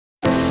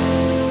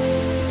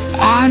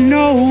I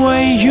know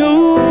what you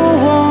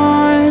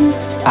want,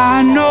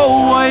 I know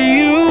what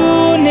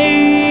you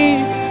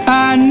need,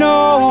 I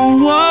know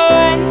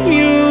what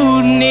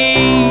you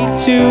need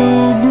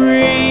to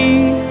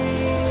breathe.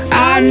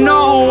 I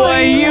know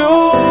what you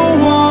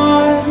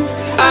want,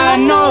 I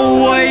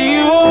know what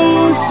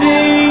you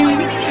see,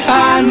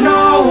 I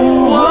know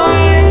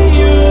what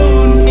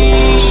you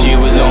need. She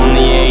was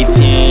only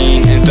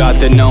 18 and thought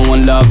that no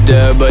one loved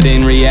her, but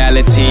in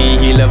reality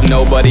he loved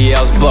nobody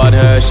else but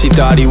her. She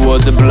thought he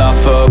was a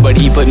bluffer, but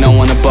he put no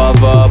one above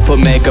her. Put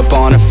makeup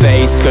on her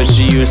face cause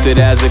she used it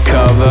as a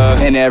cover.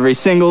 And every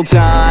single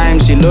time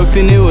she looked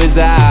into his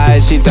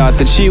eyes, she thought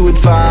that she would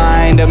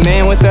find a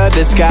man with a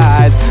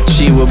disguise.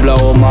 She would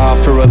blow him off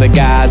for other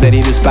guys that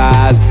he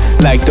despised,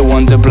 like the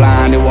ones that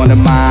blind who wanted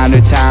to mind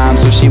her time,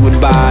 so she would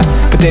buy.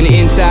 But then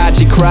inside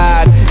she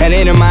cried, and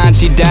in her mind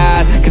she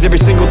died, cause every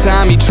single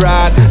time he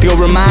tried to go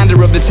remind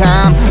her of the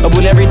time of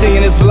when everything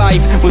in his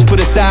life was put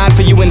aside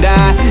for you and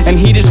I, and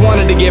he just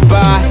wanted to get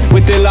by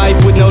with their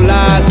life with no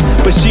lies.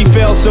 But she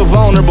felt so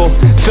vulnerable,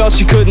 felt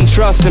she couldn't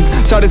trust him,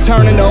 started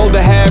turning to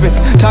older habits,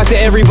 talked to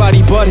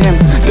everybody but him.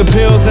 The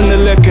pills and the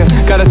liquor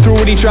got her through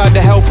what he tried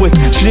to help with.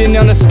 She didn't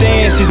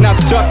understand, she's not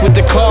stuck with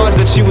the cards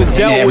that she was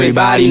dealt with.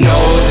 Everybody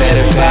knows that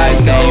her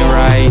past ain't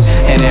right,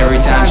 and every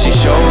time she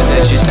shows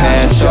that she's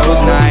past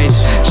those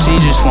nights, she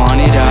just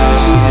wanted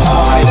us,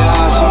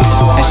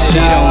 and she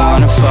don't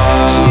wanna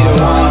fall.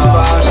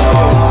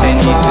 And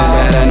he says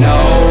that I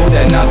know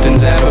that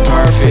nothing's ever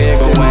perfect,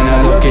 but when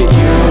I look at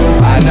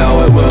you, I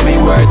know it will be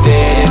worth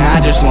it. And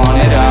I just want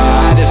it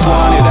all, I just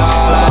want it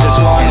all, I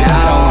just want it. And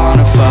I don't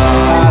wanna fall,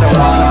 I don't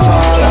wanna fall, I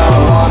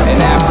don't wanna fall.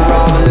 And after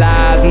all the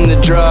lies and the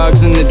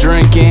drugs and the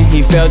drinking,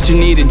 he felt she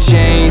needed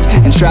change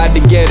and tried to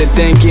get her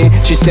thinking.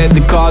 She said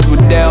the cards were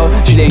dealt,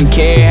 she didn't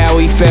care how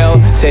he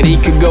felt, said he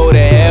could go to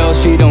hell,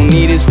 she don't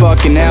need his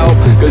fucking help.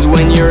 Cause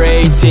when you're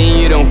 18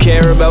 you don't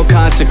care about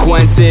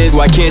consequences.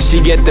 Why can't she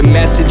get the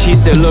message? He's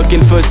still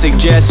looking for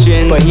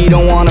suggestions, but he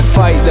don't wanna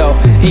fight though,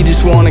 he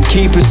just wanna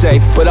keep her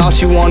safe. But all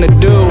she wanna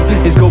do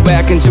is go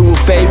back into her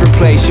favorite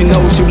place. She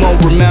knows she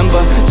won't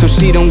remember, so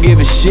she don't give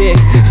a shit.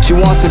 She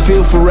wants to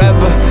feel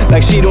forever,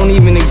 like she don't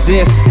even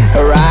exist.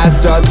 Her eyes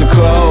start to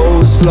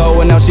close slow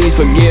and now she's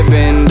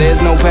forgiven.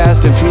 There's no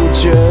past or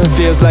future,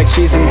 feels like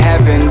she's in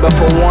heaven. But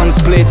for one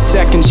split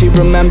second she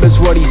remembers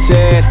what he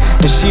said,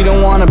 and she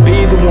don't wanna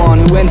be the one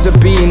who ends up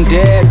being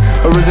dead.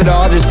 Or is it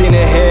all just in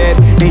her head,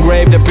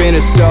 engraved up in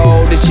her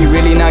soul? Did she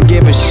really not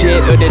give a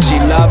shit, or did she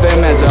love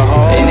him as a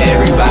whole? And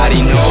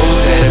everybody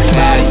knows that her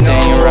past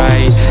ain't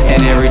right,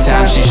 and every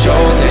time she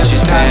shows that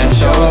she's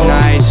past those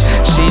nights,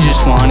 she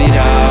just wanted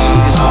us,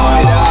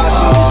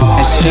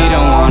 and she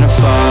don't wanna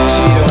fall.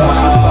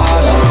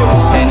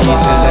 And he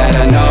says that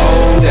I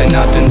know that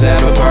nothing's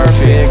ever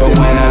perfect, but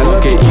when I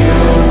look at you,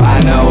 I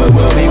know it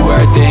will be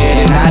worth it.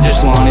 And I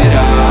just want it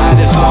all, I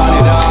just want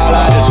it all,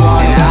 I just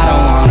want it. And I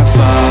don't wanna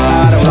fall,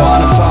 I don't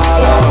wanna fall, I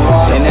don't wanna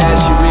fall. And as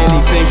she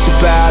really thinks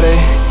about it,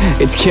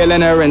 it's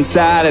killing her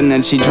inside. And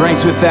then she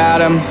drinks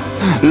without him,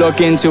 look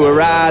into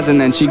her eyes, and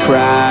then she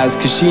cries,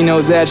 cause she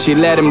knows that she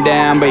let him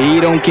down, but he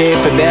don't care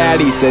for that.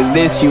 He says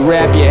this, you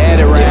wrap your head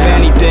around. If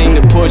anything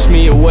to push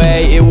me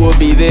away, it would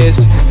be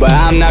this, but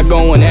I'm not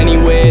going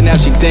anywhere. Now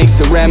she thinks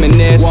to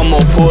reminisce. One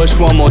more push,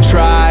 one more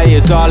try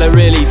is all it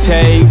really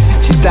takes.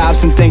 She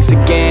stops and thinks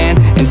again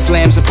and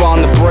slams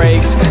upon the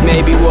brakes.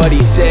 Maybe what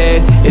he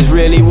said is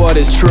really what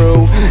is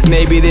true.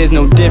 Maybe there's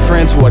no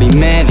difference what he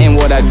meant and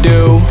what I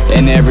do.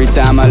 And every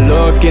time I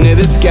look into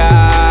the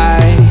sky,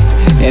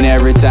 and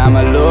every time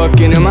I look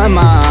into my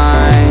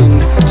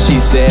mind, she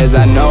says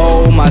I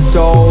know my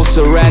soul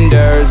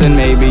surrenders. And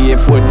maybe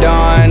if we're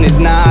done, it's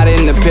not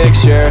in the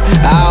picture,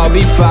 I'll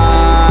be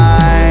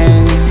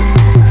fine,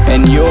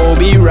 and you'll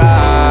be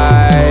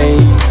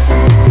right,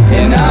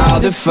 and I'll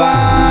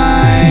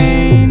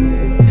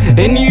define,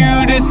 and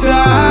you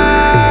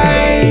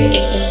decide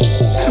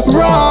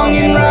wrong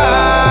and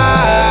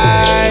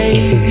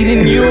right,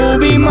 and you'll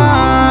be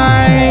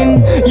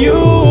mine,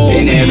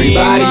 and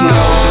everybody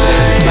knows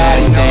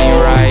past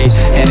ain't right,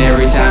 and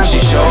every time she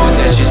shows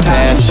that she's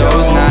past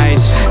those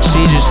nights,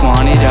 she just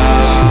wanted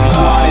us,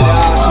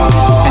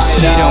 and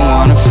she don't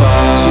wanna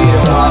fall.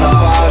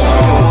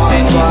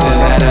 And he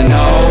says that I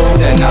know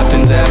that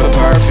nothing's ever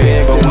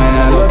perfect, but when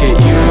I look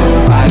at you,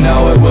 I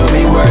know it will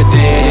be worth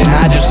it. And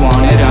I just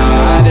want it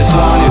all, I just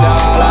want it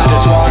all, I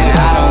just want it. And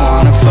I don't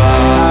wanna fall,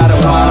 I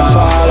don't wanna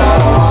fall, I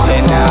don't wanna fall.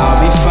 And I'll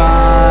be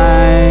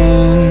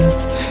fine,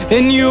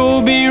 and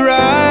you'll be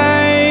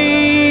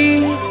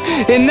right,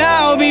 and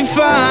I'll be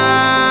fine,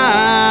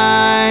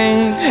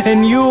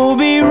 and you'll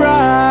be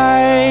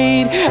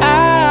right,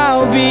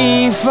 I'll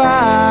be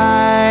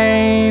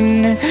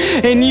fine,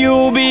 and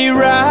you'll be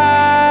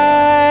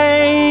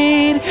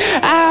right,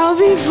 I'll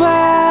be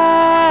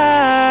fine,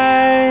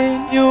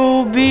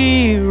 you'll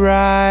be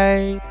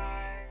right,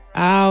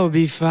 I'll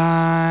be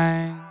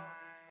fine.